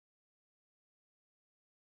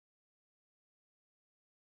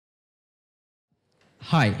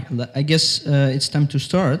Hi, I guess it's time to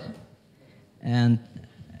start. And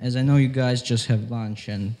as I know you guys just have lunch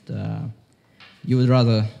and you would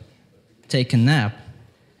rather take a nap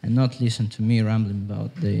and not listen to me rambling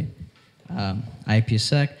about the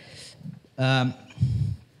IPsec.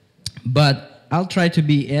 But I'll try to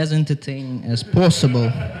be as entertaining as possible.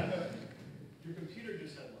 Your computer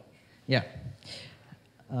just had lunch. Yeah.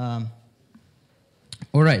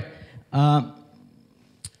 All right.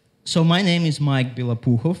 So my name is Mike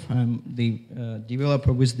Belopuhov. I'm the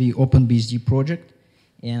developer with the OpenBSD project,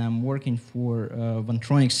 and I'm working for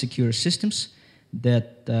Vantronic Secure Systems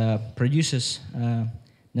that produces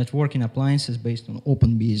networking appliances based on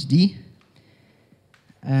OpenBSD.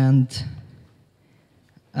 And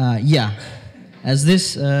yeah, as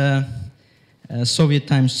this Soviet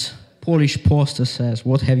times Polish poster says,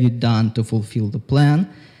 what have you done to fulfill the plan?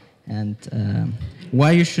 And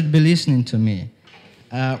why you should be listening to me?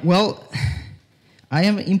 Well, I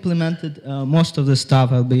have implemented most of the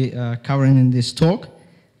stuff I'll be covering in this talk.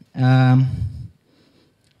 And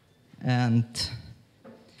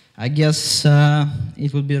I guess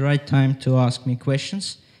it would be the right time to ask me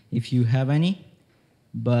questions, if you have any.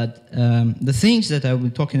 But the things that I will be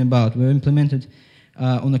talking about were implemented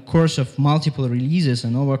on a course of multiple releases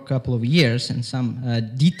and over a couple of years, and some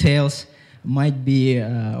details might be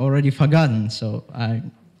already forgotten. So I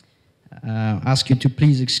ask you to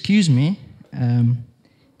please excuse me.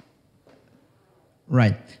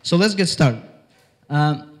 Right, so let's get started.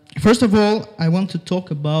 First of all, I want to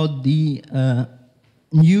talk about the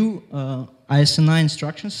new ISNI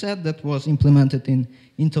instruction set that was implemented in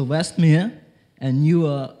Intel Westmere, a new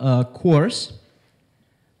course.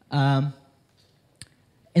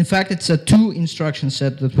 In fact, it's a two instruction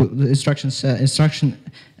set that instruction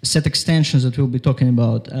set extensions that we'll be talking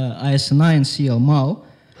about, ISNI and CLMAL.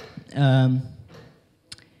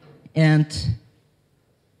 And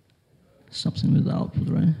something with the output,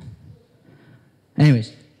 right?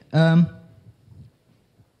 Anyways,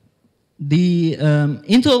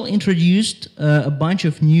 Intel introduced a bunch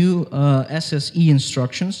of new SSE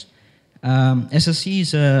instructions. SSE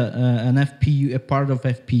is an FPU, a part of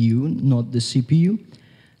FPU, not the CPU.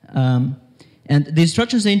 And the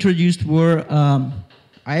instructions they introduced were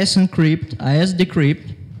IS-encrypt,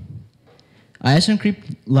 IS-decrypt,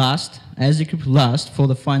 IS-encrypt last, IS-decrypt last for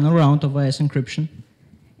the final round of IS encryption,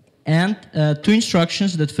 and two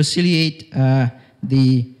instructions that facilitate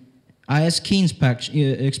the IS key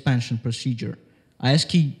expansion procedure, IS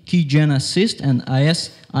key gen assist and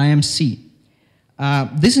IS IMC.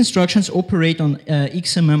 These instructions operate on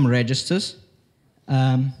XMM registers,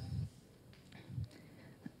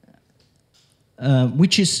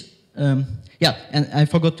 which is yeah, and I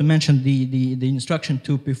forgot to mention the instruction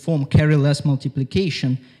to perform carry-less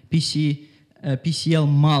multiplication, PCL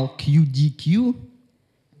mal QDQ.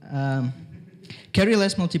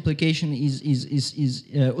 Carry-less multiplication is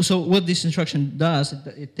so what this instruction does,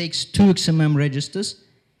 it takes two XMM registers.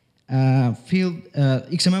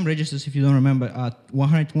 XMM registers, if you don't remember, are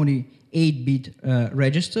 128-bit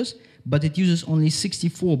registers, but it uses only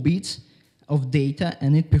 64 bits of data,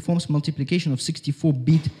 and it performs multiplication of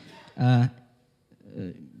 64-bit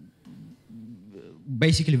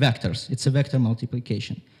basically vectors. It's a vector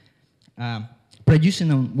multiplication, producing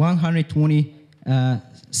a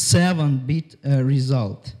 127-bit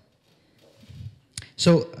result.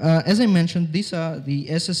 So as I mentioned, these are the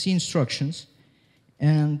SSE instructions,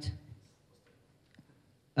 and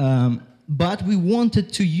but we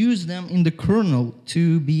wanted to use them in the kernel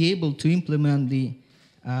to be able to implement the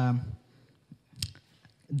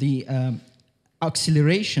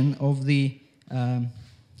acceleration of the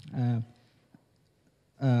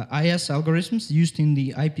IS algorithms used in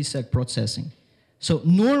the IPsec processing. So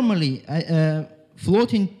normally,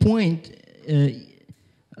 floating point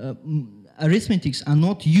arithmetics are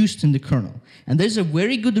not used in the kernel, and there's a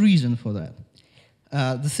very good reason for that.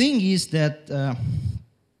 The thing is that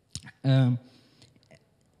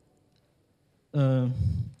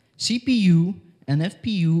CPU and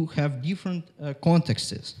FPU have different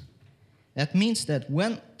contexts. That means that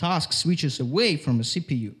when task switches away from a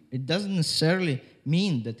CPU, it doesn't necessarily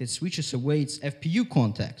mean that it switches away its FPU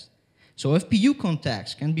context. So FPU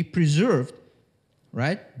context can be preserved,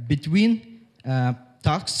 right, between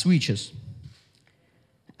task switches.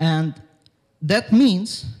 And that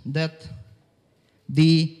means that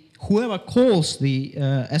whoever calls the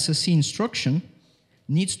SSE instruction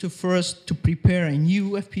needs to first to prepare a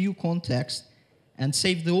new FPU context and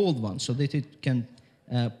save the old one so that it can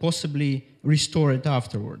possibly restore it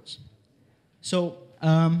afterwards. So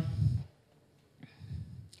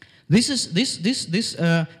this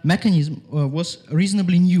mechanism was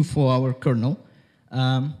reasonably new for our kernel.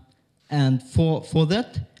 And for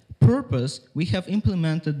that purpose, we have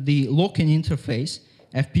implemented the lock-in interface,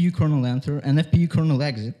 FPU kernel enter and FPU kernel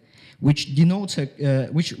exit, which denotes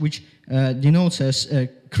denotes as a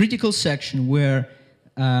critical section where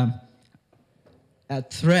a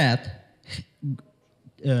thread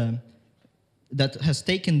that has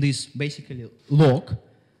taken this basically lock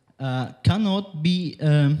cannot be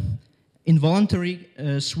involuntarily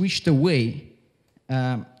switched away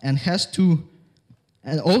and has to,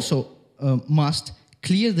 and also must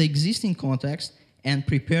clear the existing context and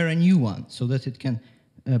prepare a new one so that it can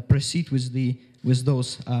proceed with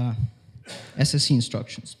those SSE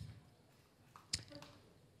instructions.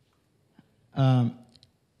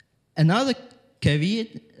 Another caveat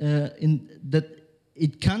in that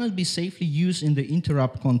it cannot be safely used in the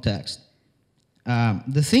interrupt context.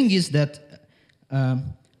 The thing is that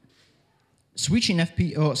switching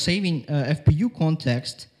FPU or saving FPU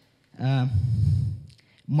context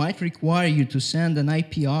might require you to send an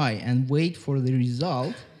API and wait for the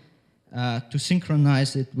result to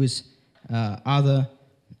synchronize it with other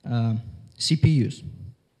CPUs.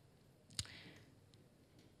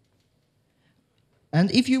 And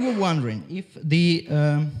if you were wondering if the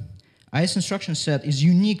IS instruction set is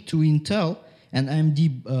unique to Intel and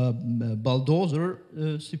AMD Bulldozer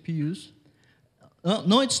CPUs,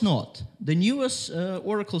 no, it's not. The newest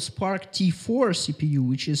Oracle Spark T4 CPU,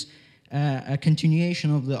 which is a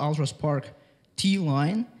continuation of the Ultra Spark T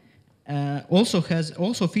line, also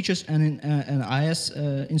features an IS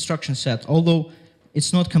instruction set, although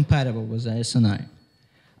it's not compatible with ISNI.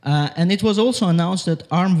 And it was also announced that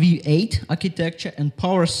ARM v8 architecture and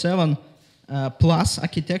Power 7 Plus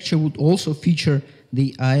architecture would also feature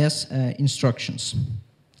the IS instructions.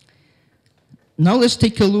 Now let's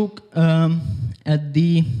take a look at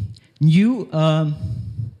the new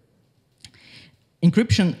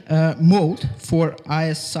encryption mode for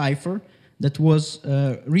IS cipher that was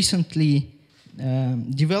recently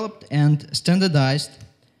developed and standardized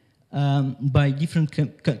by different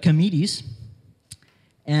committees.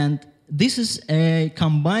 And this is a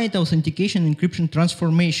combined authentication encryption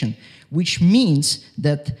transformation, which means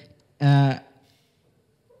that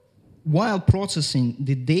while processing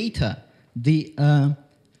the data, the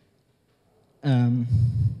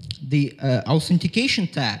authentication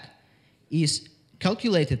tag is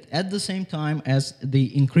calculated at the same time as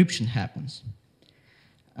the encryption happens.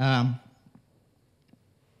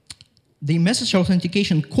 The message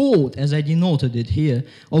authentication code, as I denoted it here,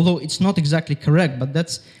 although it's not exactly correct, but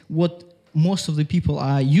that's what most of the people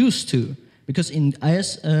are used to, because in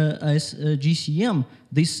ISGCM,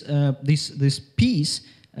 this piece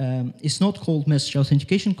is not called message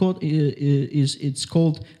authentication code, it's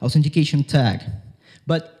called authentication tag.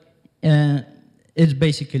 But it's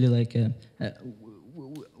basically like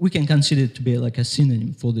we can consider it to be like a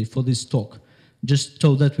synonym for this talk, just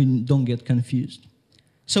so that we don't get confused.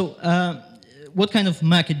 So what kind of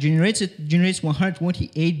MAC it generates? It generates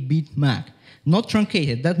 128-bit MAC, not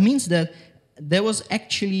truncated. That means that there was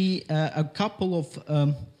actually a couple of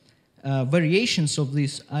variations of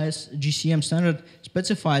this ISGCM standard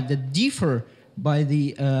specified that differ by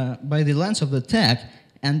the length of the tag,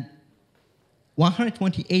 and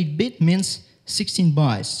 128-bit means 16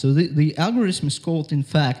 bytes. So the algorithm is called, in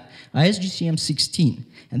fact, ISGCM 16,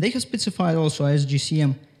 and they have specified also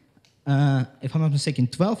ISGCM, if I'm not mistaken,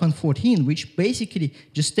 12 and 14, which basically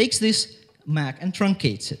just takes this MAC and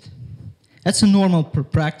truncates it. That's a normal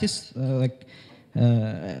practice. Like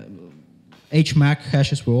HMAC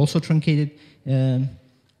hashes were also truncated in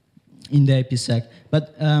the IPsec.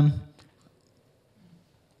 But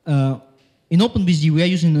in OpenBSD, we are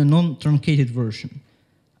using a non-truncated version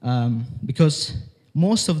because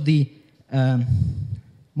most of the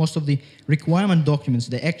requirement documents,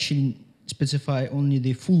 they actually specify only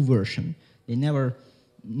the full version.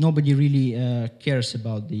 Nobody really cares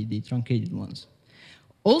about the truncated ones.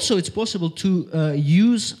 Also, it's possible to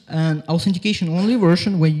use an authentication-only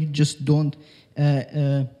version where you just don't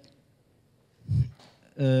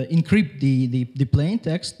encrypt the plain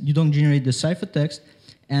text, you don't generate the ciphertext,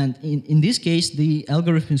 and in this case, the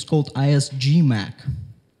algorithm is called ISGMAC.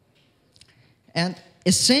 And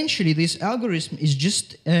essentially, this algorithm is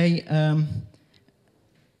just a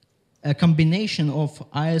combination of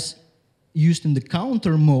IS used in the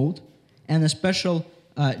counter mode and a special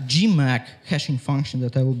GMAC hashing function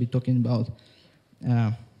that I will be talking about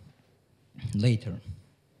later.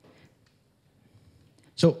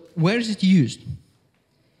 So where is it used?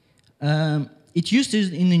 It's used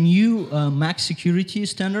in a new MAC security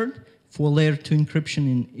standard for layer 2 encryption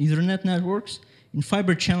in Ethernet networks, in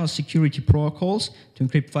fiber channel security protocols to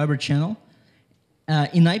encrypt fiber channel,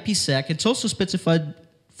 in IPsec, it's also specified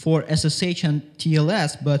for SSH and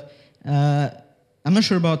TLS, but I'm not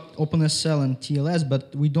sure about OpenSSL and TLS,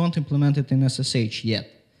 but we don't implement it in SSH yet.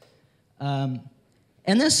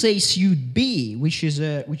 NSA suite B, which is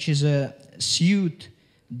a suite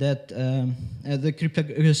that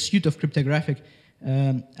the suite of cryptographic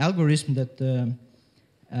algorithm that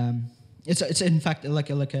it's in fact like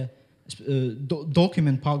a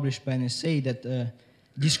document published by NSA that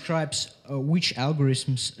describes which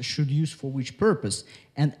algorithms should use for which purpose,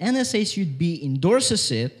 and NSA suite B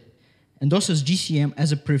endorses GCM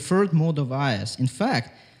as a preferred mode of IS. In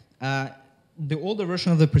fact, the older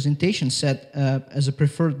version of the presentation said as a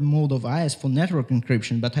preferred mode of IS for network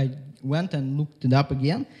encryption, but I went and looked it up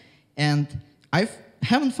again, and I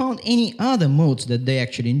haven't found any other modes that they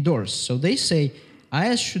actually endorse. So they say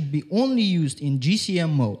IS should be only used in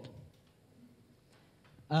GCM mode.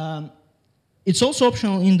 It's also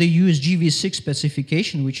optional in the USG v6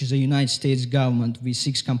 specification, which is a United States government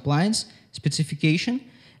v6 compliance specification,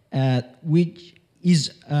 which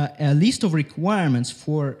is a list of requirements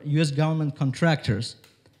for US government contractors.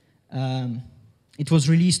 It was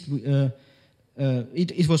released.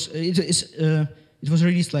 It was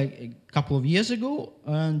released like a couple of years ago,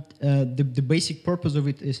 and the basic purpose of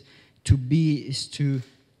it is to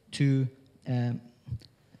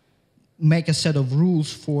make a set of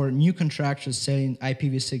rules for new contractors selling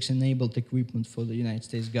IPv6 enabled equipment for the United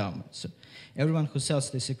States government. So everyone who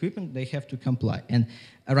sells this equipment, they have to comply. And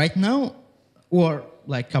right now, or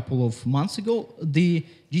like a couple of months ago, the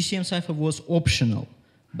GCM cipher was optional,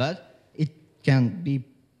 but it can be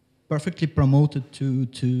perfectly promoted to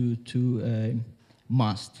a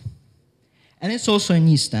must. And it's also a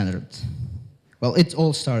NIST standard. Well, it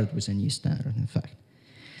all started with a NIST standard, in fact.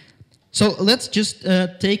 So let's just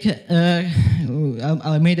take.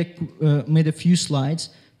 I made a few slides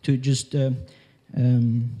to just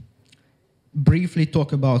briefly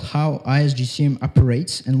talk about how ISGCM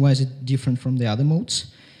operates and why is it different from the other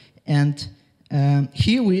modes. And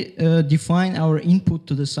here we define our input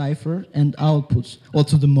to the cipher and outputs, or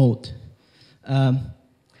to the mode.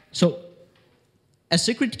 So a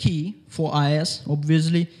secret key for IS,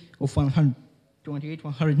 obviously, of 128,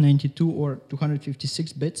 192, or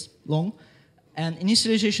 256 bits long, and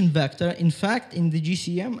initialization vector. In fact, in the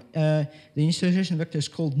GCM, the initialization vector is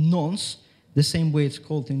called nonce, the same way it's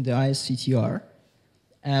called in the ISCTR.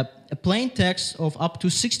 A plain text of up to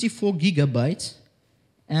 64 gigabytes,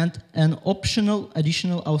 and an optional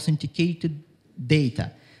additional authenticated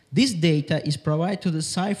data. This data is provided to the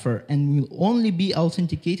cipher and will only be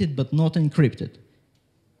authenticated but not encrypted.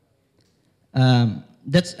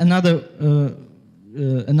 That's another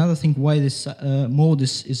thing why this mode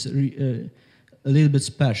is a little bit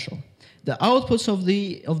special. The outputs of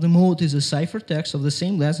the mode is a ciphertext of the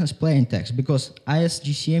same length as plain text. Because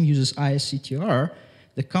ISGCM uses ISCTR,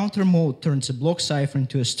 the counter mode turns a block cipher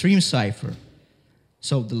into a stream cipher.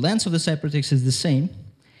 So the length of the ciphertext is the same,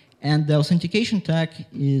 and the authentication tag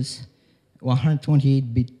is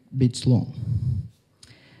 128 bits long.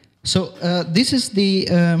 So this is the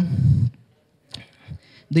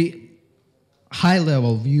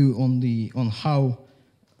high-level view on how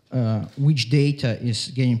which data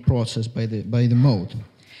is getting processed by the mode.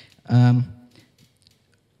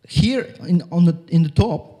 Here in the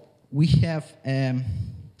top we have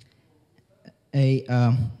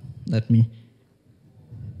let me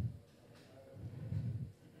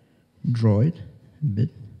draw it a bit.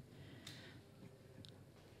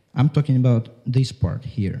 I'm talking about this part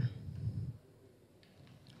here,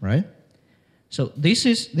 right? So this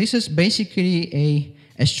is basically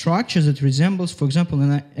a structure that resembles, for example,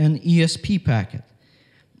 an ESP packet.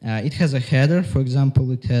 It has a header, for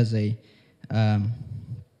example, it has an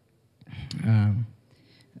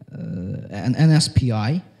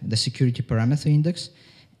NSPI, the security parameter index,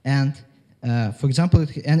 and for example,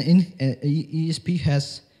 ESP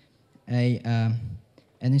has an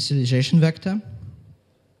initialization vector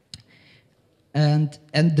and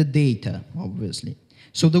the data, obviously.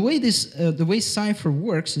 So the way cipher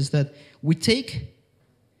works is that we take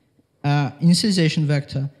initialization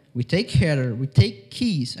vector, we take header, we take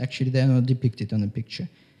keys, actually they are not depicted on the picture,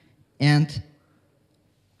 and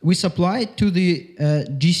we supply it to the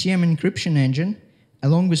GCM encryption engine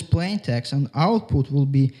along with plain text, and output will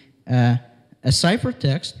be a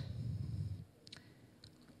ciphertext,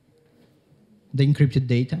 the encrypted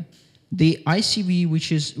data, the ICV,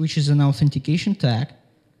 which is an authentication tag,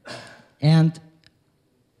 and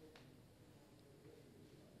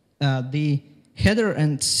the header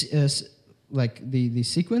and like the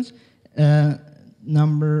sequence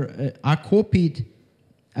number are copied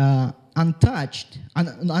untouched,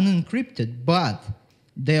 unencrypted, but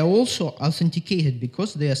they are also authenticated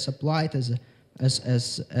because they are supplied as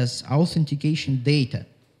authentication data.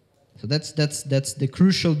 So that's the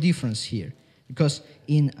crucial difference here, because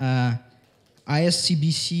in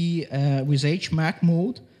ISCBC with HMAC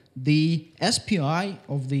mode, the SPI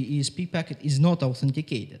of the ESP packet is not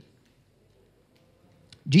authenticated.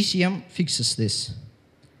 GCM fixes this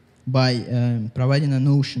by providing a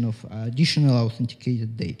notion of additional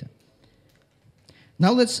authenticated data.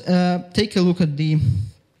 Now let's take a look at the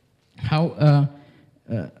how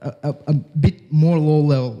a bit more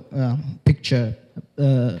low-level picture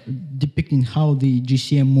depicting how the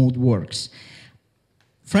GCM mode works.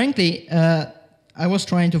 Frankly, I was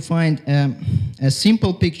trying to find a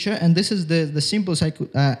simple picture, and this is the simplest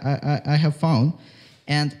I have found,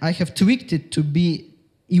 and I have tweaked it to be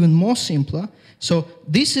even more simpler. So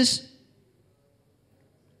this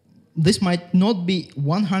might not be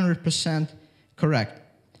 100% correct,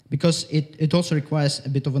 because it also requires a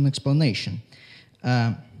bit of an explanation.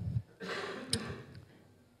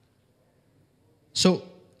 So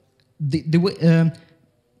the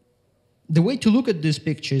way to look at this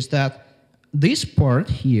picture is that this part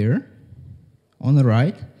here on the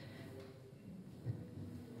right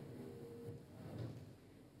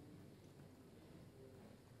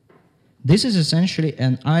this is essentially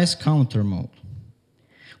an IS counter mode.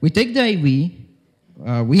 We take the IV,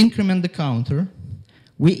 we increment the counter,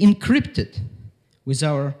 we encrypt it with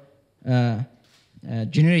our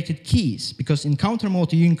generated keys, because in counter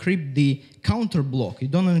mode you encrypt the counter block. You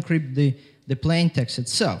don't encrypt the plain text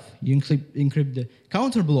itself. You encrypt the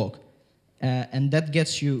counter block, and that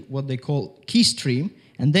gets you what they call key stream,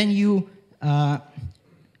 and then you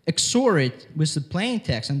XOR it with the plain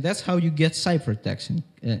text, and that's how you get ciphertext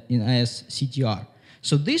in ISCTR.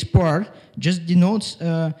 So this part just denotes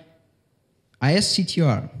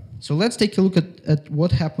ISCTR. So let's take a look at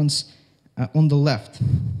what happens on the left.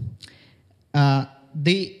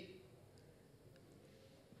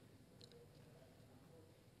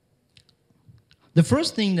 The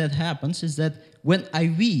first thing that happens is that when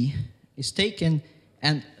IV is taken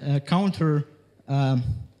and counter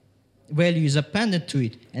value is appended to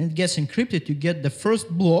it and it gets encrypted, you get the first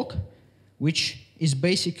block, which is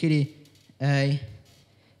basically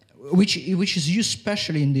which is used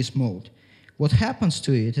specially in this mode. What happens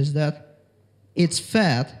to it is that it's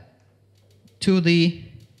fed to the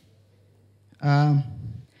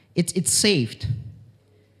it's saved,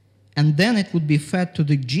 and then it would be fed to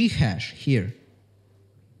the G hash here.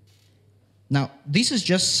 Now this is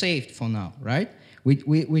just saved for now, right?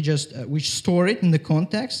 We just we store it in the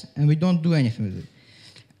context and we don't do anything with it,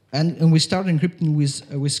 and we start encrypting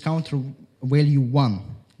with counter value 1.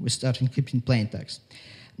 We start encrypting plain text.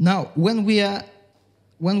 Now when the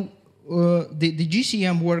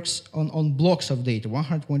GCM works on blocks of data,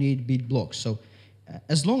 128-bit blocks. So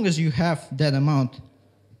as long as you have that amount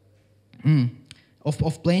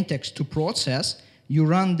of plain text to process, you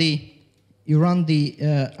run the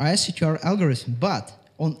ISCTR algorithm. But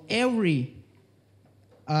on every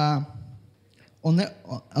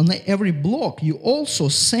block, you also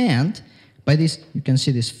send, by this you can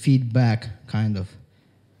see this feedback kind of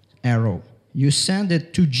arrow. You send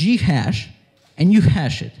it to G hash and you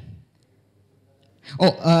hash it.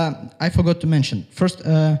 Oh, I forgot to mention. First,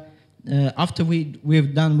 after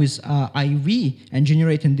we've done with IV and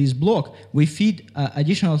generating this block, we feed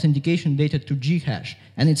additional authentication data to G hash,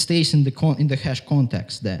 and it stays in the hash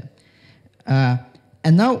context there.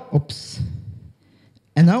 And now,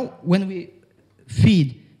 when we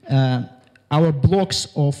feed our blocks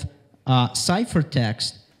of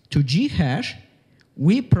ciphertext to G hash,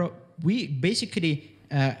 we basically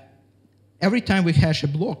every time we hash a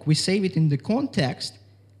block, we save it in the context,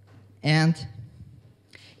 and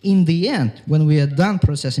in the end, when we are done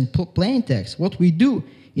processing plain text, what we do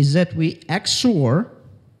is that we XOR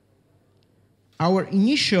our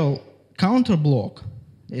initial counter block,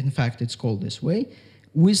 in fact it's called this way,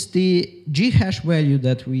 with the G hash value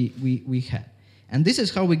that we had. And this is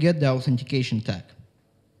how we get the authentication tag.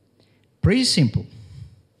 Pretty simple.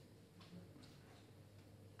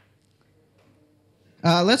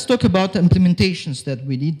 Let's talk about implementations that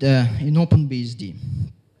we did in OpenBSD.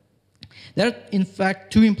 There are, in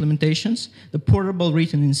fact, 2 implementations. The portable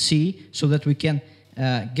written in C, so that we can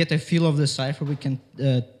get a feel of the cipher. We can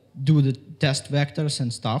do the test vectors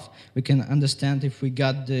and stuff. We can understand if we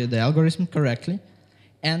got the algorithm correctly.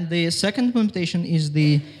 And the second implementation is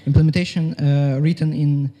the implementation written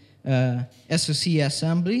in SOC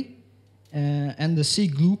assembly and the C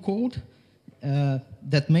glue code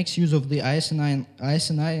that makes use of the ISNI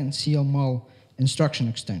and CLMAL instruction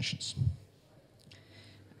extensions.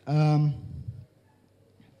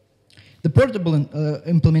 The portable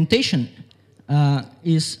implementation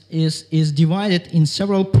is divided in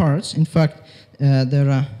several parts. In fact,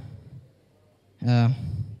 there are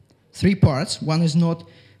 3 parts. One is not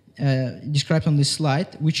described on this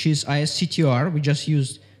slide, which is ISCTR. We just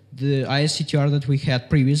used the ISCTR that we had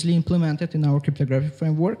previously implemented in our cryptographic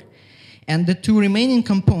framework. And the 2 remaining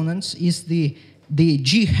components is the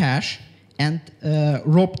G hash and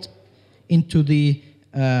roped into the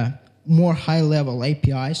more high-level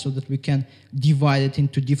API so that we can divide it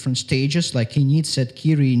into different stages like init, set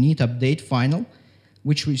key, reinit, update, final,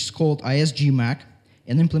 which is called ISGMAC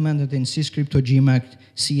and implemented in C-Script or GMAC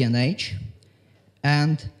C and H.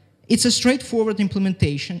 And it's a straightforward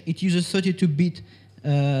implementation. It uses 32-bit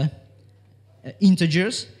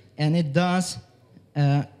integers, and it does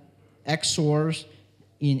XORs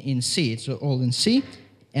in C. It's all in C.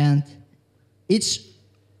 And it's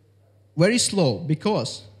very slow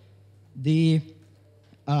because the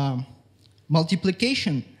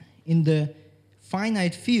multiplication in the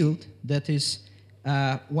finite field, that is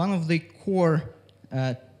one of the core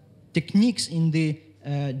techniques in the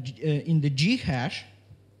G hash,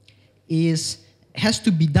 has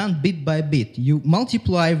to be done bit by bit. You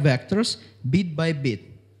multiply vectors bit by bit.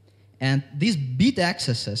 And these bit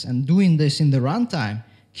accesses and doing this in the runtime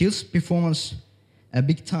kills performance a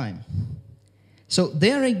big time. So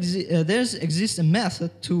there exists a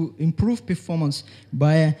method to improve performance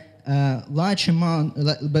by a large amount,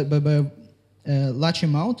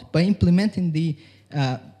 by implementing the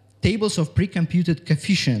tables of pre-computed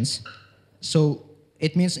coefficients. So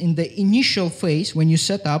it means in the initial phase, when you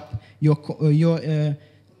set up your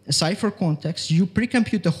cipher context, you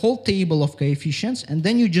pre-compute the whole table of coefficients, and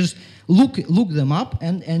then you just look them up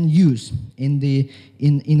and use in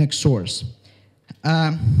XORs.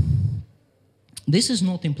 This is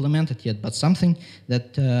not implemented yet, but something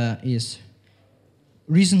that is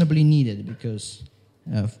reasonably needed because,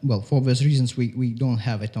 well, for obvious reasons, we don't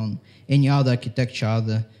have it on any other architecture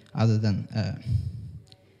other than,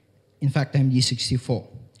 in fact, MD64.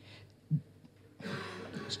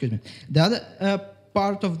 Excuse me. The other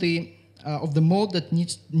part of the mode that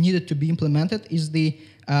needed to be implemented is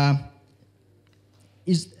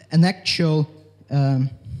an actual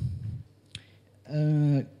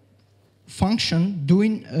function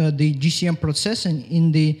doing the GCM processing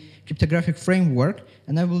in the cryptographic framework,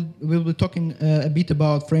 and we'll be talking a bit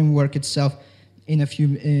about framework itself in a few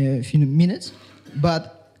minutes.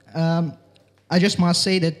 But I just must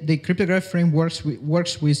say that the cryptographic framework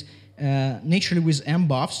works with naturally with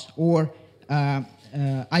mbuffs or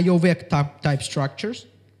IOVEC type structures,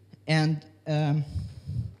 and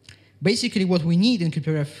basically what we need in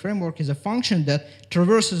cryptographic framework is a function that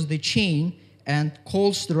traverses the chain and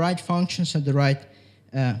calls the right functions at the right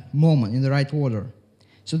moment, in the right order.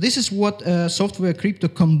 So this is what software crypto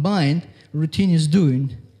combined routine is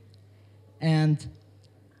doing. And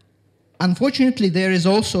unfortunately, there is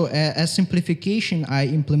also a simplification I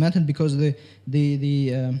implemented because the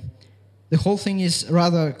whole thing is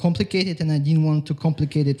rather complicated, and I didn't want to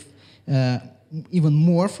complicate it even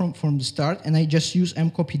more from the start. And I just use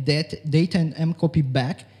mcopy data and mcopy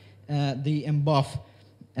back the mbuff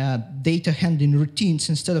data handling routines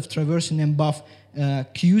instead of traversing mbuff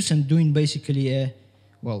queues and doing basically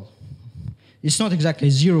well, it's not exactly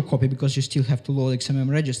a zero copy because you still have to load XMM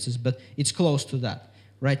registers, but it's close to that.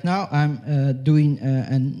 Right now, I'm doing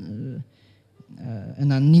an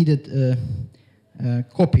unneeded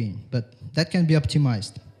copying, but that can be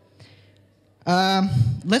optimized.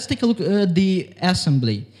 Let's take a look at the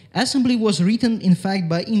assembly. Assembly was written, in fact,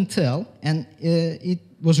 by Intel, and it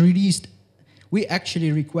was released. We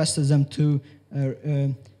actually requested them to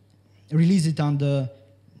release it on the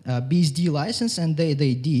BSD license, and they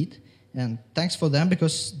did. And thanks for them,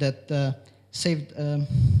 because that saved a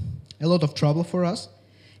lot of trouble for us.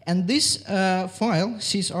 And this file,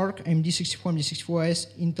 sysarc md64 md64s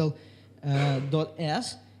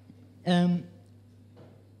intel.s,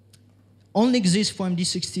 only exists for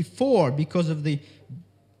MD64 because of the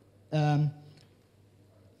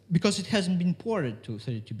because it hasn't been ported to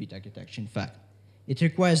 32-bit architecture. In fact, it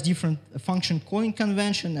requires different function calling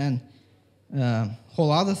convention and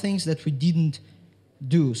whole other things that we didn't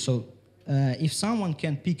do. So if someone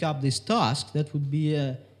can pick up this task, that would be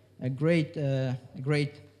a great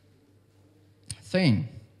thing.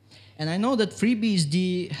 And I know that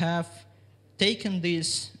FreeBSD have taken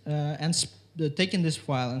this taken this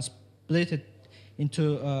file and split it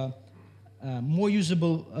into more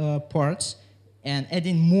usable parts and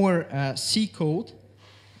adding more C code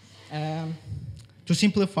to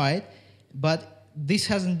simplify it. But this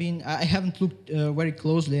hasn't been, I haven't looked very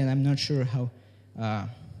closely, and I'm not sure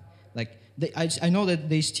Like I know that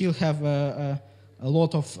they still have a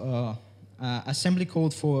lot of assembly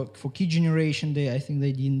code for key generation. I think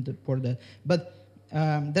they didn't port that, but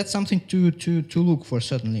that's something to look for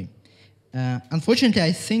certainly. Unfortunately,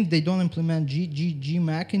 I think they don't implement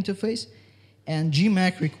GMAC interface, and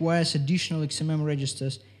GMAC requires additional XMM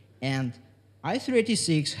registers, and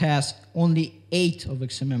i386 has only 8 of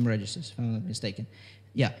XMM registers, if I'm not mistaken.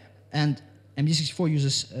 Yeah, and MD64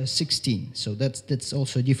 uses 16, so that's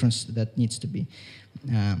also a difference that needs to be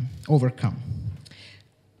overcome.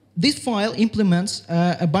 This file implements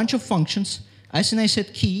a bunch of functions. ISNI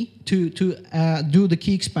set key to do the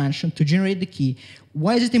key expansion, to generate the key.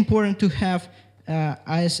 Why is it important to have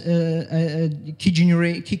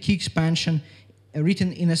key expansion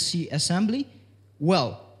written in a C assembly?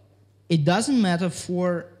 Well, it doesn't matter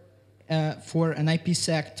for an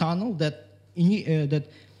IPsec tunnel that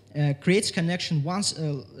creates connection once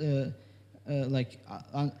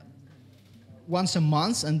once a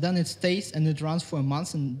month, and then it stays and it runs for a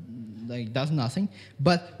month and like does nothing.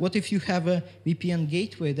 But what if you have a VPN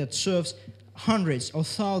gateway that serves hundreds or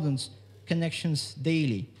thousands connections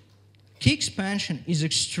daily? Key expansion is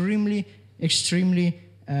extremely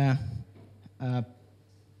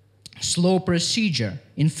slow procedure.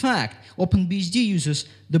 In fact, OpenBSD uses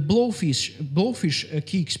the Blowfish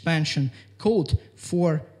key expansion code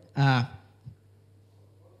for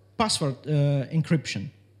password encryption,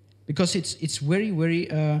 because it's very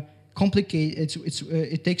complicated.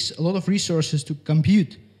 It takes a lot of resources to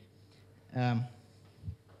compute.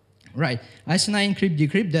 Right, ISNI encrypt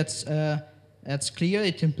decrypt. That's clear.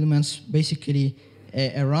 It implements basically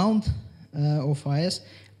a round of IS.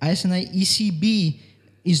 ISNI ECB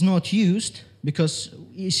is not used because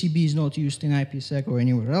ECB is not used in IPsec or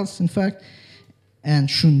anywhere else, in fact, and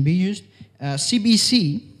shouldn't be used.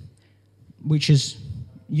 CBC, which is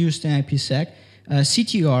used in IPsec,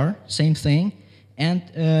 CTR, same thing, and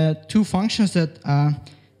 2 functions that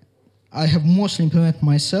I have mostly implemented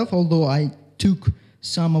myself, although I took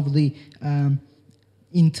some of the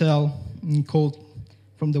Intel code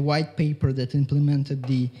from the white paper that implemented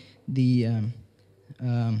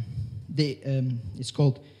it's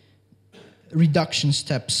called reduction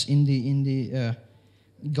steps in the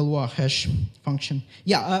Galois hash function.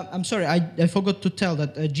 Yeah, I'm sorry, I forgot to tell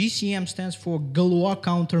that GCM stands for Galois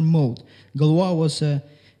counter mode. Galois was a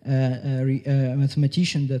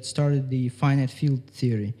mathematician that started the finite field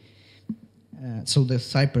theory. So the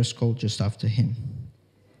cipher is called just after him.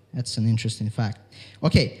 That's an interesting fact.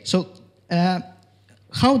 Okay, so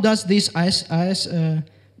how does this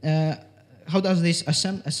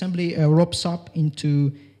assembly wraps up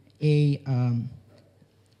into a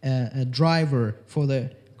driver for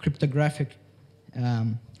the cryptographic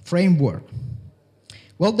framework?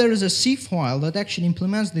 Well, there is a C file that actually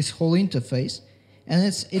implements this whole interface, and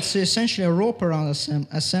it's essentially a wraparound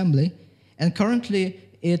assembly, and currently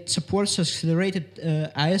it supports accelerated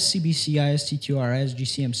ISCBC, ISCTR,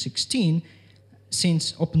 ISGCM16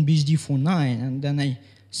 since OpenBSD 4.9, and then I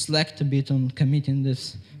slacked a bit on committing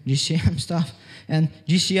this GCM stuff, and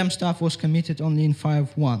GCM stuff was committed only in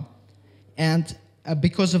 5.1. And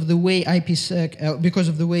because of the way IPsec, because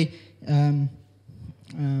of the way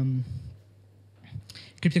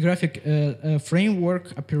cryptographic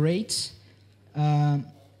framework operates,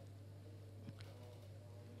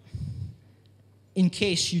 in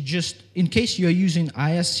case you are using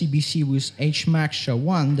ISCBC with HMAC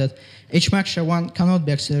SHA-1, that HMAC SHA-1 cannot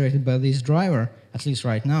be accelerated by this driver, at least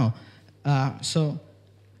right now. So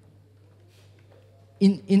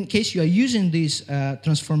in case you are using this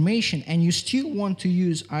transformation and you still want to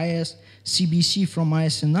use ISCBC from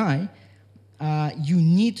ISNI, you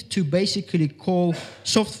need to basically call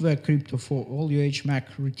software crypto for all your HMAC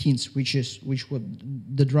routines, which what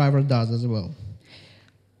the driver does as well.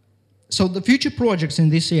 So the future projects in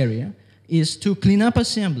this area is to clean up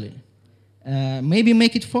assembly, maybe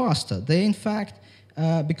make it faster. They, in fact,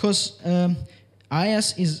 because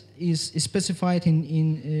IS is specified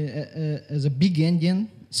as a big endian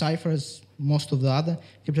cipher, as most of the other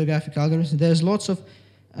cryptographic algorithms. There's lots of,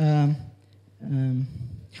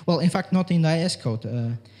 well, in fact, not in the IS code.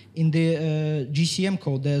 In the GCM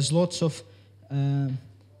code, there's lots of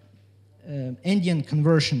endian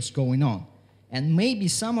conversions going on. And maybe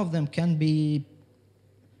some of them can be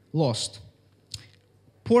lost.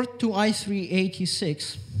 Port to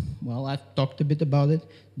i386, well, I've talked a bit about it,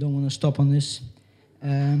 don't want to stop on this.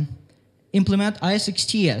 Implement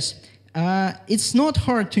ISXTS. It's not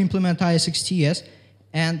hard to implement ISXTS,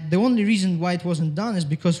 and the only reason why it wasn't done is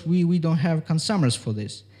because we don't have consumers for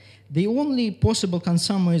this. The only possible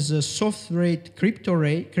consumer is a soft rate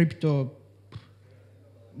crypto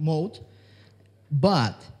mode,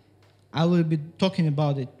 but I will be talking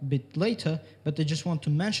about it a bit later, but I just want to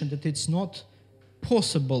mention that it's not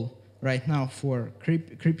possible right now for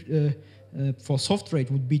soft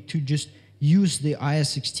rate would be to just use the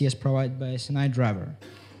ISXTS provided by SNI driver.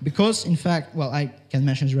 Because, in fact, well, I can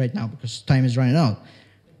mention it right now because time is running out.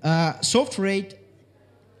 Soft rate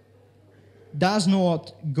does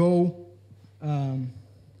not go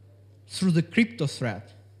through the crypto thread.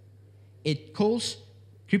 It calls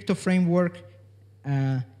crypto framework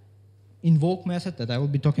invoke method that I will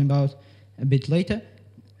be talking about a bit later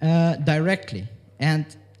directly. And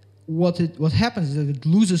what happens is that it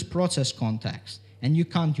loses process context, and you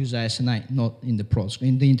can't use ISNI not in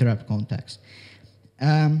the interrupt context.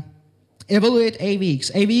 Evaluate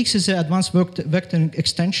AVX. AVX is advanced vector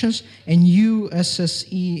extensions, and new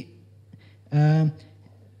SSE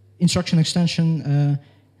instruction extension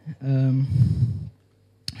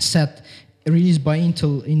set released by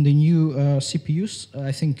Intel in the new CPUs.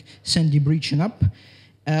 I think Sandy breaching up.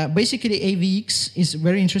 Basically, AVX is a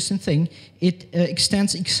very interesting thing. It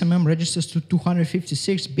extends XMM registers to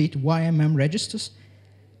 256-bit YMM registers.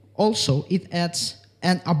 Also, it adds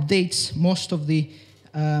and updates most of the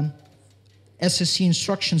SSC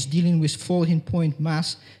instructions dealing with floating-point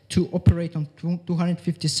mass to operate on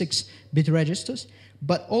 256-bit registers.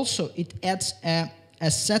 But also, it adds a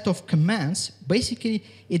set of commands. Basically,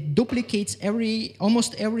 it duplicates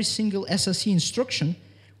almost every single SSC instruction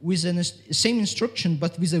with the same instruction,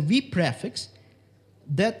 but with a V prefix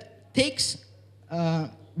that takes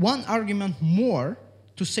one argument more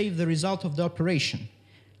to save the result of the operation.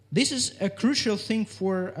 This is a crucial thing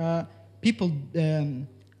for people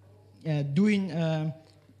doing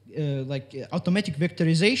like automatic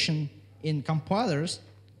vectorization in compilers,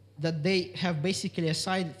 that they have basically a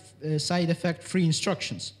side effect-free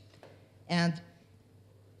instructions. And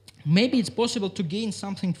maybe it's possible to gain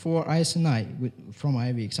something for ISNI from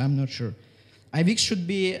IVX, I'm not sure. IVX should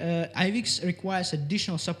be, IVX requires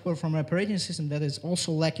additional support from an operating system that is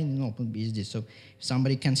also lacking in OpenBSD. So if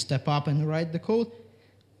somebody can step up and write the code.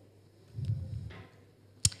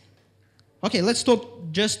 Okay, let's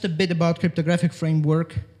talk just a bit about cryptographic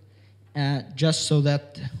framework, just so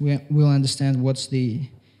that we'll understand what's the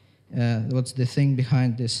thing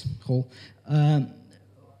behind this whole.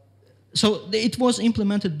 So it was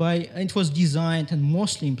designed and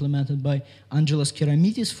mostly implemented by Angelos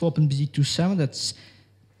Keramitis for OpenBSD 2.7. That's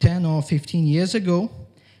 10 or 15 years ago.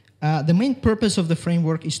 The main purpose of the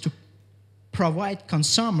framework is to provide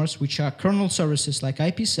consumers, which are kernel services like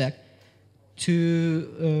IPsec,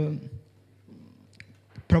 to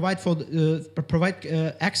provide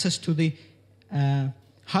access to the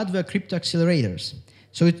hardware crypto accelerators.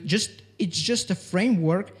 So it's just a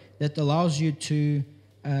framework that allows you to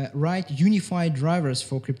write unified drivers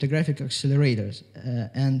for cryptographic accelerators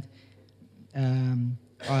and an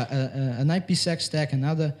IPsec stack and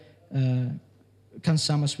other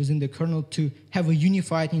consumers within the kernel to have a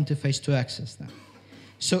unified interface to access them.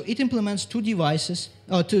 So it implements two devices.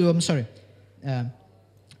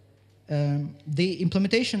 The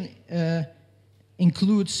implementation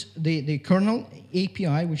includes the kernel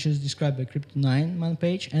API, which is described by Crypto 9 man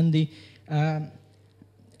page, and the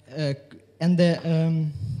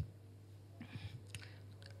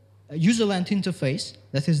userland interface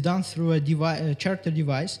that is done through a charter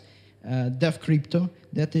device, devcrypto,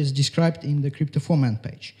 that is described in the Crypto 4 man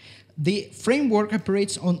page. The framework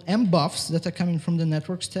operates on mbuffs that are coming from the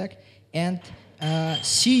network stack, and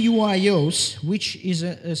CUIOs, which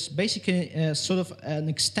is basically a sort of an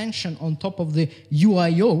extension on top of the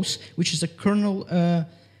UIOs, which is a kernel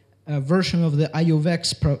version of the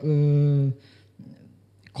IOVEX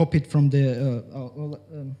copied from the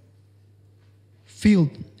field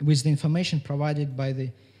with the information provided by the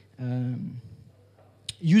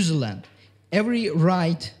userland. Every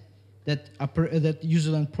write that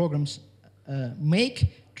userland programs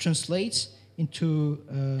make translates into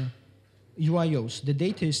UIOs. The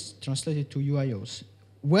data is translated to UIOs.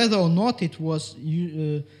 Whether or not it was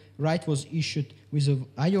write was issued with an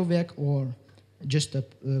IOVEC or just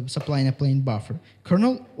supplying a plain buffer,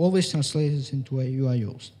 kernel always translates into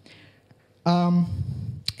UIOs.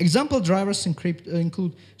 Example drivers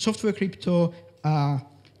include software crypto,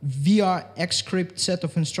 VRXCrypt set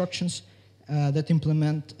of instructions that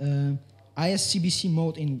implement ISCBC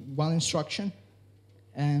mode in one instruction,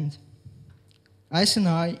 and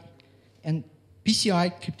ISNI and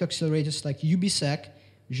PCI crypto accelerators like EuroBSDcon,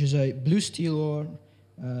 which is a Blue Steel or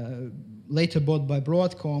later bought by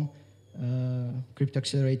Broadcom crypto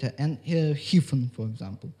accelerator, and Hyphen, for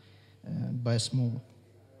example, by a small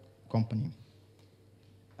company.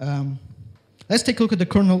 Let's take a look at the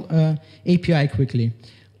kernel API quickly.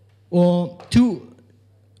 To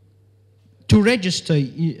to register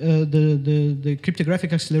the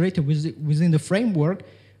cryptographic accelerator within the framework,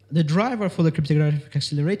 the driver for the cryptographic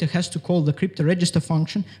accelerator has to call the crypto register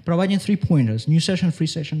function, providing 3 pointers: new session, free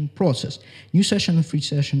session, process. New session and free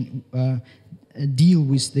session deal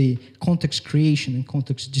with the context creation and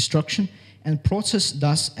context destruction, and process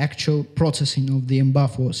does actual processing of the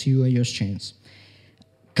MBUF or CUIOS chains.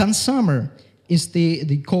 Consumer is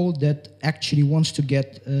the code that actually wants to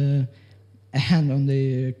get a hand on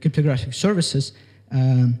the cryptographic services,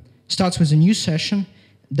 starts with a new session,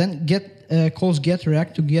 then calls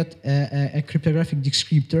getReact to get a cryptographic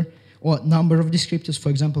descriptor or number of descriptors. For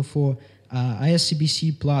example, for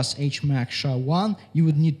ISCBC plus HMAC SHA-1, you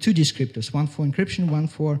would need 2 descriptors, one for encryption, one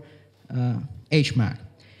for HMAC.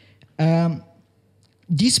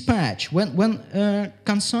 Dispatch, when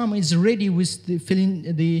consumer is ready with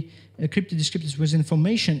filling the crypto descriptors with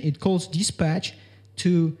information, it calls dispatch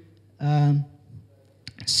to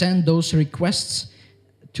send those requests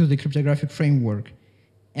to the cryptographic framework.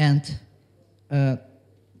 And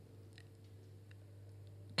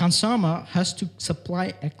consumer has to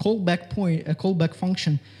supply a callback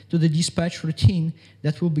function to the dispatch routine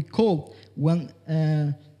that will be called when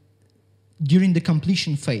during the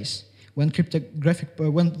completion phase, when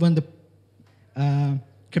the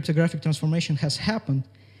cryptographic transformation has happened.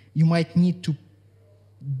 You might need to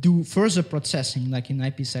do further processing, like in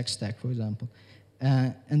IPsec stack, for example,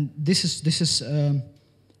 and this is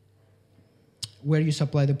where you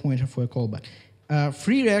supply the pointer for a callback.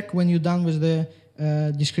 Free rec when you're done with the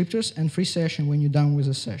descriptors, and free session when you're done with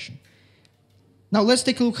a session. Now let's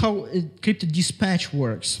take a look how crypto dispatch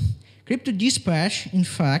works. Crypto dispatch, in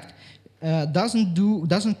fact,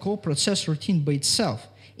 doesn't call process routine by itself.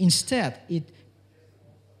 Instead, it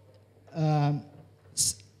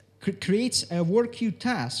creates a work queue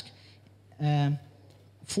task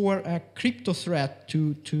for a crypto thread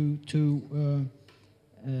to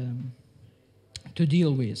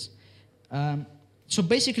deal with. So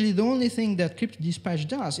basically, the only thing that crypto dispatch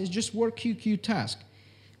does is just work queue task.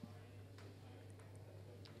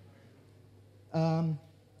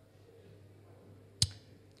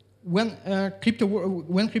 When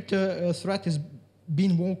crypto thread is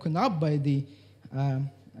being woken up by the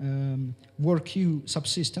work queue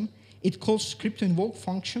subsystem, it calls crypto invoke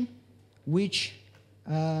function, which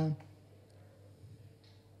the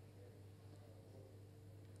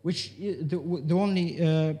only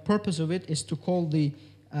purpose of it is to call the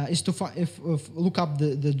look up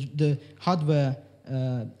the hardware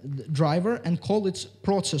driver and call its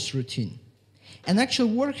process routine. And actual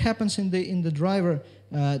work happens in the driver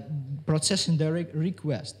processing the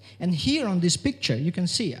request. And here on this picture, you can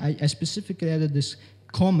see I specifically added this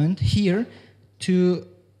comment here to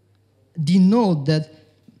denote that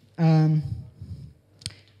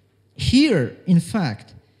here, in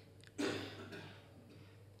fact,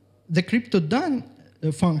 the crypto done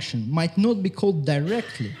function might not be called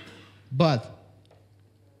directly, but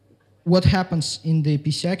what happens in the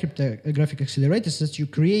PCI cryptographic accelerator is that you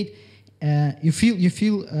create, you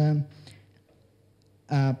fill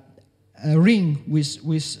a ring with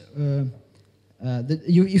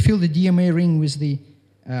you fill the DMA ring with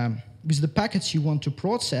the packets you want to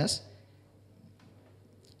process,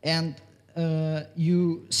 and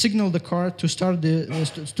you signal the card to start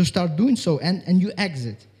doing so, and you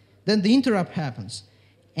exit. Then the interrupt happens,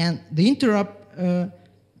 and the interrupt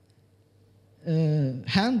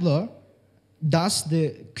handler does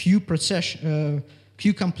the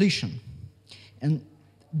queue completion, and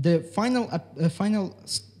the final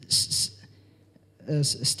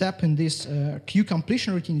step in this queue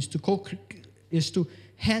completion routine is to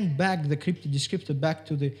hand back the crypto descriptor back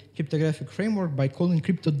to the cryptographic framework by calling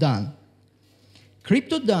crypto done.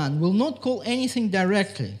 Crypto done will not call anything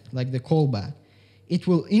directly like the callback. It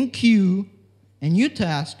will in-queue a new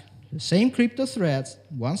task, the same crypto threads,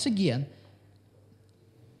 once again,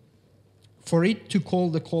 for it to call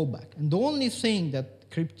the callback. And the only thing that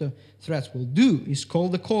crypto threads will do is call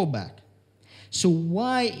the callback. So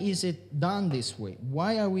why is it done this way?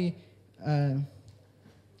 Why are we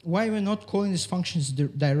not calling these functions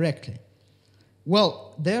directly?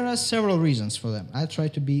 Well, there are several reasons for them. I'll try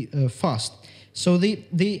to be fast. So the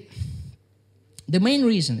main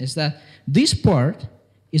reason is that this part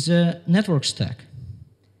is a network stack,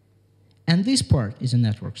 and this part is a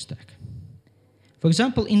network stack. For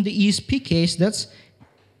example, in the ESP case, that's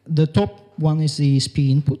the top one is the ESP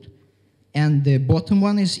input, and the bottom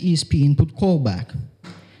one is ESP input callback.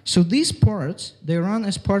 So these parts, they run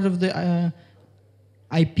as part of the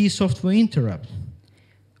IP software interrupt,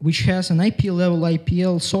 which has an IP level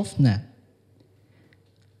IPL softnet.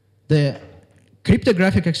 The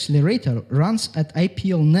cryptographic accelerator runs at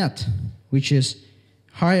IPL net which is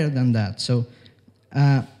higher than that. So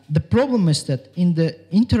the problem is that in the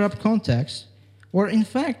interrupt context, or in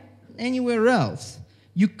fact anywhere else,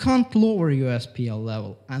 you can't lower your SPL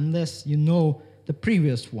level unless you know the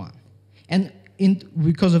previous one. And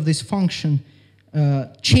because of this function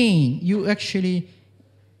chain, you actually,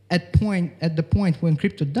 at the point when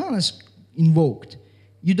crypto_done is invoked,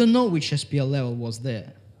 you don't know which SPL level was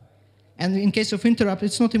there. And in case of interrupt,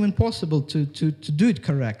 it's not even possible to do it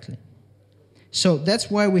correctly. So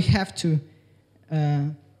that's why we have to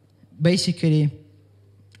basically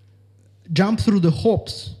jump through the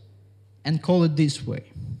hops and call it this way.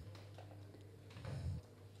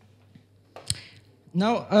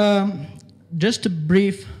 Now, just a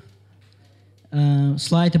brief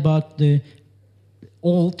slide about the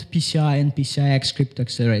old PCI and PCIX crypto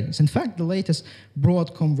accelerators. In fact, the latest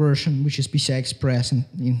Broadcom version, which is PCI Express,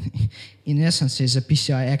 in essence is a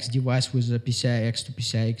PCIX device with a PCIX to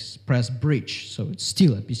PCI Express bridge. So it's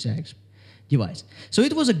still a PCIX device. So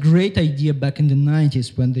it was a great idea back in the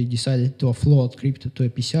 90s when they decided to offload crypto to a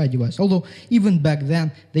PCI device. Although even back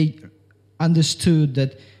then, they understood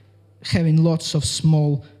that having lots of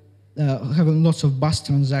having lots of bus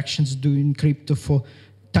transactions doing crypto for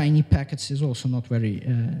tiny packets is also not very,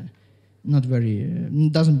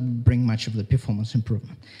 doesn't bring much of the performance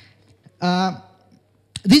improvement.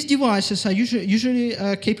 These devices are usually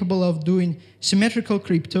capable of doing symmetrical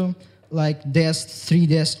crypto like DES,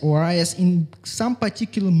 3DES, or IS in some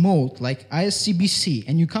particular mode like ISCBC,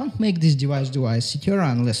 and you can't make this device do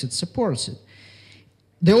ISCTR unless it supports it.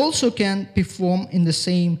 They also can perform in the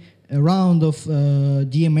same round of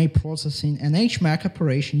DMA processing and HMAC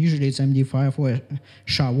operation, usually it's MD5 or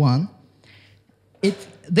SHA-1.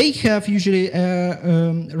 They have usually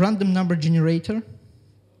a random number generator,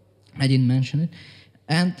 I didn't mention it,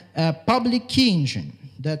 and a public key engine.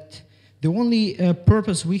 That the only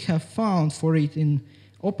purpose we have found for it in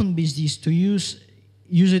OpenBSD is to use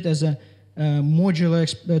it as a modular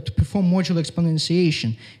to perform modular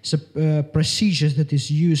exponentiation. It's a procedure that is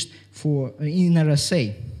used for in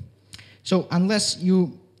RSA. So unless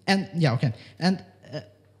you, and yeah, okay. And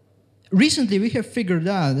recently we have figured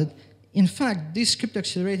out that, in fact, these crypto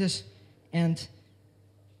accelerators and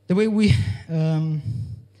the way we,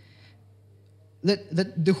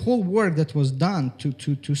 that the whole work that was done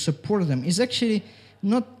to support them is actually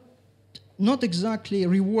not exactly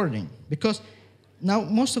rewarding, because now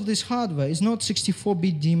most of this hardware is not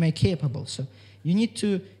 64-bit DMA capable. So you need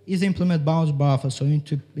to either implement bounce buffers, or you need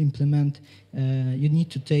to implement, you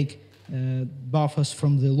need to take buffers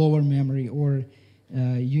from the lower memory, or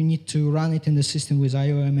you need to run it in the system with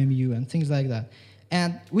IOMMU and things like that.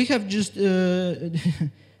 And we have just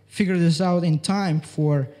figured this out in time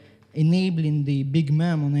for enabling the big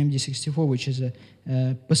mem on MD64, which is a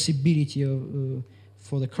possibility of,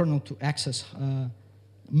 for the kernel to access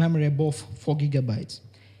memory above 4 gigabytes.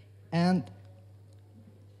 And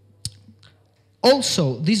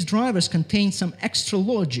also, these drivers contain some extra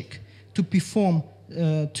logic to perform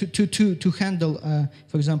to handle,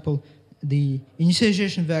 for example, the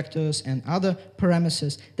initialization vectors and other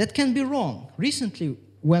parameters that can be wrong. Recently,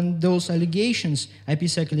 when those allegations,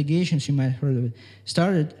 IPsec allegations, you might have heard of it,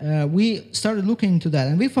 started, we started looking into that,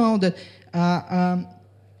 and we found that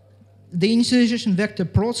the initialization vector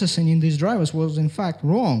processing in these drivers was in fact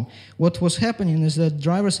wrong. What was happening is that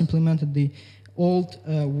drivers implemented the old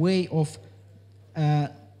way of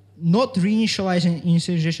not reinitializing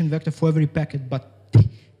initialization vector for every packet, but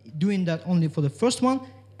doing that only for the first one,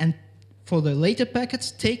 and for the later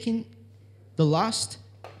packets, taking the last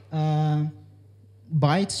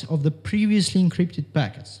bytes of the previously encrypted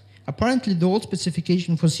packets. Apparently, the old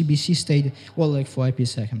specification for CBC stated, well, like for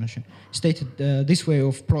IPsec, I'm not sure, stated this way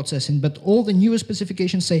of processing, but all the newer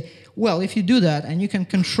specifications say, well, if you do that, and you can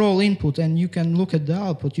control input, and you can look at the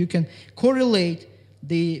output, you can correlate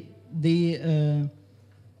the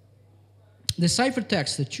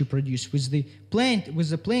ciphertext that you produce with the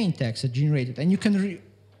plain text that generated, and you can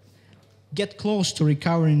get close to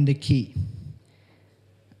recovering the key.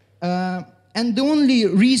 And the only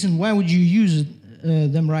reason why would you use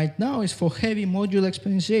them right now is for heavy modular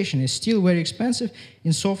exponentiation. It's still very expensive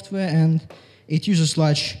in software, and it uses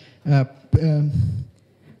large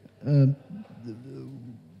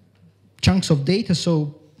chunks of data,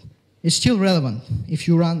 so it's still relevant. If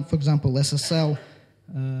you run, for example, SSL,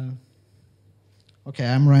 okay,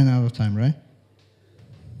 I'm running out of time, right?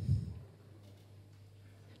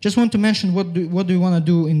 Just want to mention what do you want to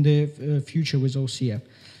do in the future with OCF.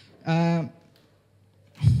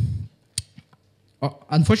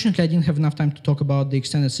 Unfortunately, I didn't have enough time to talk about the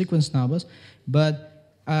extended sequence numbers,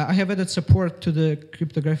 but I have added support to the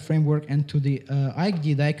cryptographic framework and to the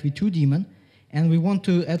ICD, the ICV2 daemon, and we want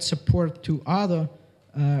to add support to other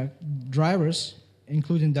drivers,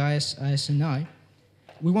 including the ISNI.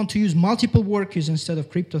 We want to use multiple workers instead of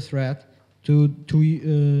crypto thread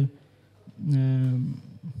to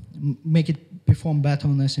make it perform better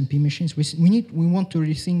on SMP machines. We want to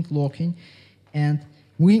rethink locking, and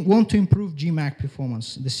we want to improve GMAC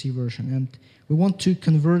performance, the C version, and we want to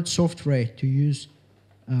convert software to use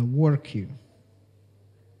work queue.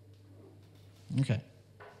 Okay.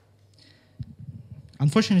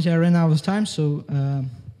 Unfortunately, I ran out of time, so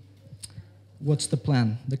what's the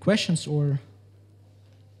plan? The questions or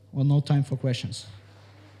no time for questions?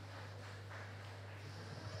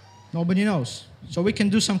 Nobody knows. So we can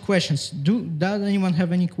do some questions. Does anyone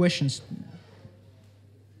have any questions?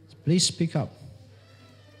 Please speak up.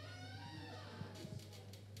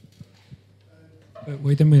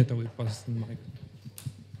 Wait a minute, I will pass the mic.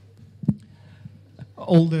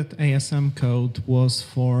 All that ASM code was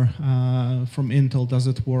for from Intel. Does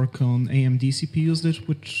it work on AMD CPUs,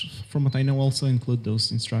 which, from what I know, also include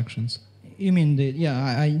those instructions? You mean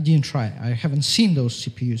I didn't try. I haven't seen those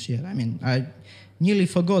CPUs yet. I mean, I nearly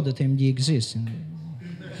forgot that AMD exists.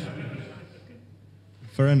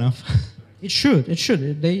 Fair enough. It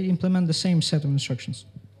should. They implement the same set of instructions.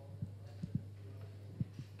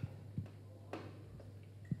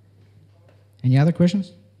 Any other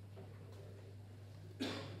questions?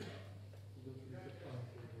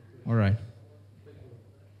 All right.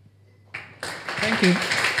 Thank you.